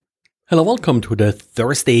Hello, welcome to the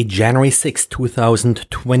Thursday, January 6,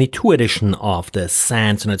 2022 edition of the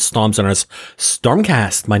SANS and Storm Center's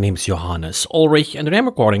StormCast. My name is Johannes Ulrich and today I'm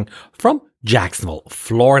recording from Jacksonville,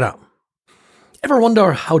 Florida. Ever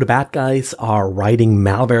wonder how the bad guys are writing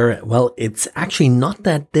malware? Well, it's actually not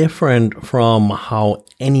that different from how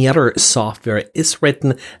any other software is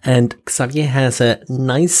written, and Xavier has a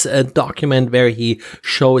nice document where he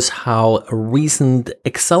shows how recent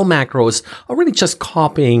Excel macros are really just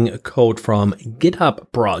copying code from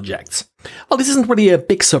GitHub projects. Well, this isn't really a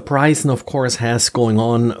big surprise and of course has going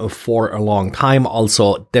on for a long time.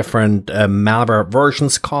 Also different malware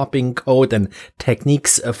versions copying code and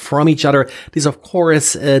techniques from each other. This of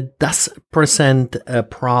course does present a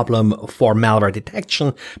problem for malware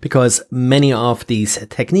detection because many of these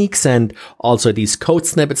techniques and also these code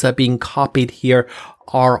snippets that are being copied here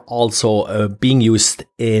are also being used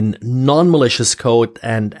in non-malicious code,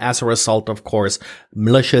 and as a result, of course,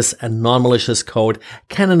 malicious and non-malicious code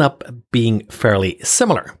can end up being fairly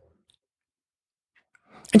similar.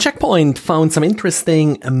 And Checkpoint found some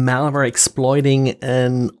interesting malware exploiting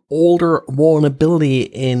an older vulnerability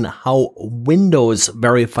in how Windows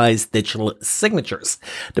verifies digital signatures.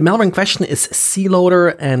 The malware in question is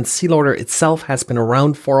CLoader, and CLoader itself has been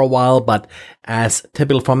around for a while, but as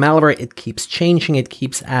typical for malware, it keeps changing, it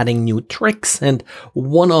keeps adding new tricks, and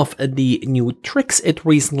one of the new tricks it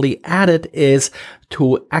recently added is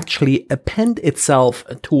to actually append itself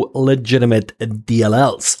to legitimate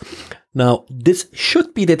DLLs. Now, this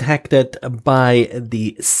should be detected by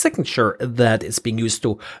the signature that is being used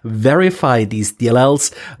to verify these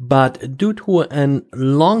DLLs, but due to a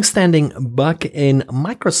long-standing bug in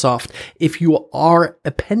Microsoft, if you are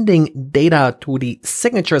appending data to the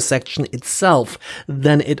signature section itself,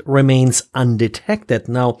 then it remains undetected.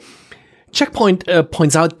 Now, Checkpoint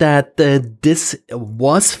points out that this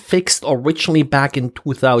was fixed originally back in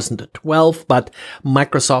 2012, but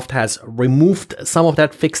Microsoft has removed some of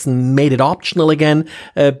that fix and made it optional again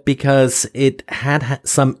because it had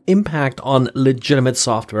some impact on legitimate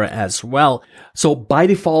software as well. So by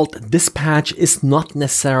default, this patch is not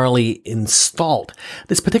necessarily installed.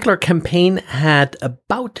 This particular campaign had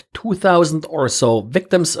about 2,000 or so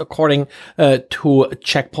victims according to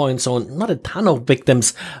Checkpoint, so not a ton of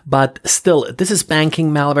victims, but still, this is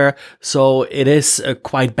banking malware, so it is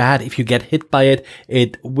quite bad. If you get hit by it,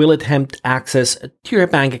 it will attempt access to your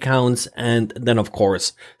bank accounts and then, of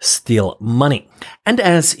course, steal money. And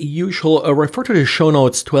as usual, refer to the show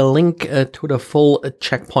notes to a link to the full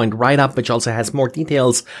Checkpoint write-up, which also has more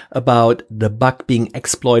details about the bug being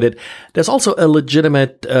exploited. There's also a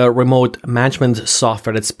legitimate remote management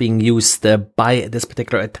software that's being used by this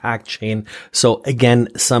particular attack chain. So again,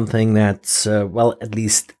 something that's, at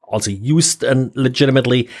least also used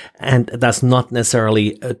legitimately and does not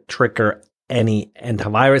necessarily trigger any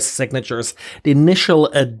antivirus signatures. The initial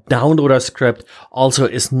downloader script also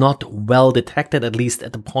is not well detected, at least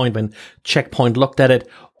at the point when Checkpoint looked at it.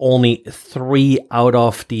 Only 3 out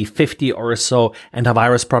of the 50 or so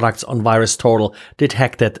antivirus products on VirusTotal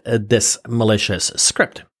detected this malicious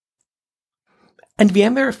script. And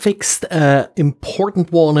VMware fixed an important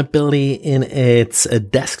vulnerability in its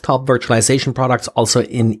desktop virtualization products, also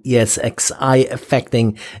in ESXi,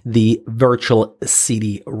 affecting the virtual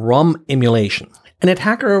CD-ROM emulation. An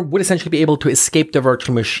attacker would essentially be able to escape the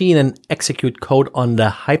virtual machine and execute code on the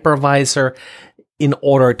hypervisor. In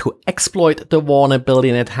order to exploit the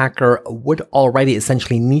vulnerability, an attacker would already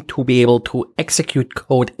essentially need to be able to execute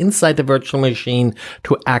code inside the virtual machine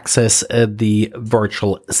to access the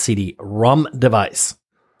virtual CD-ROM device.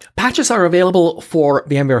 Patches are available for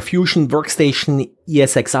VMware Fusion Workstation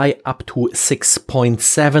ESXi up to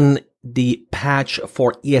 6.7. The patch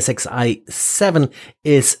for ESXi 7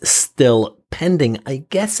 is still pending. I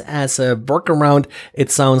guess as a workaround,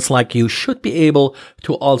 it sounds like you should be able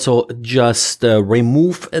to also just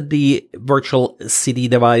remove the virtual CD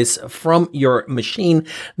device from your machine.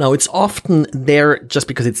 Now, it's often there just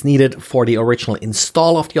because it's needed for the original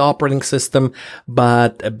install of the operating system,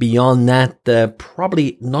 but beyond that,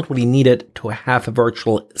 probably not really needed to have a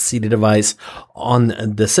virtual CD device on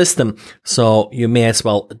the system. So you may as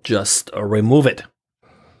well just remove it.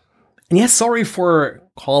 And yes, sorry for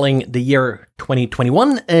calling the year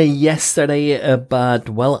 2021 yesterday, but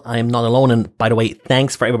well, I'm not alone. And by the way,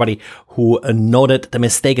 thanks for everybody who noted the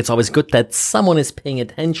mistake. It's always good that someone is paying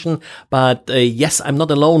attention. But yes, I'm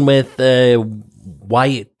not alone with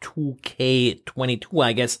Y2K22,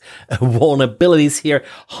 I guess, vulnerabilities here.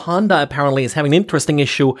 Honda apparently is having an interesting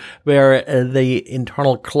issue where the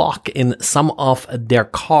internal clock in some of their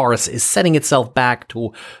cars is setting itself back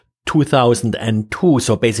to 2002,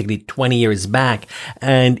 so basically 20 years back.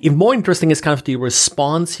 And even more interesting is kind of the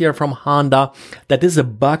response here from Honda that this is a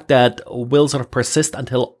bug that will sort of persist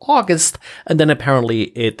until August, and then apparently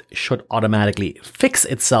it should automatically fix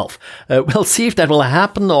itself. We'll see if that will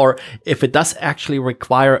happen or if it does actually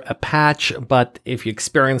require a patch, but if you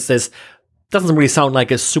experience this, doesn't really sound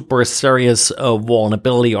like a super serious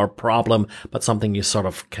vulnerability or problem, but something you sort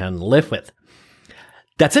of can live with.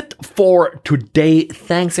 That's it for today.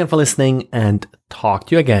 Thanks again for listening and talk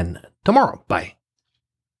to you again tomorrow. Bye.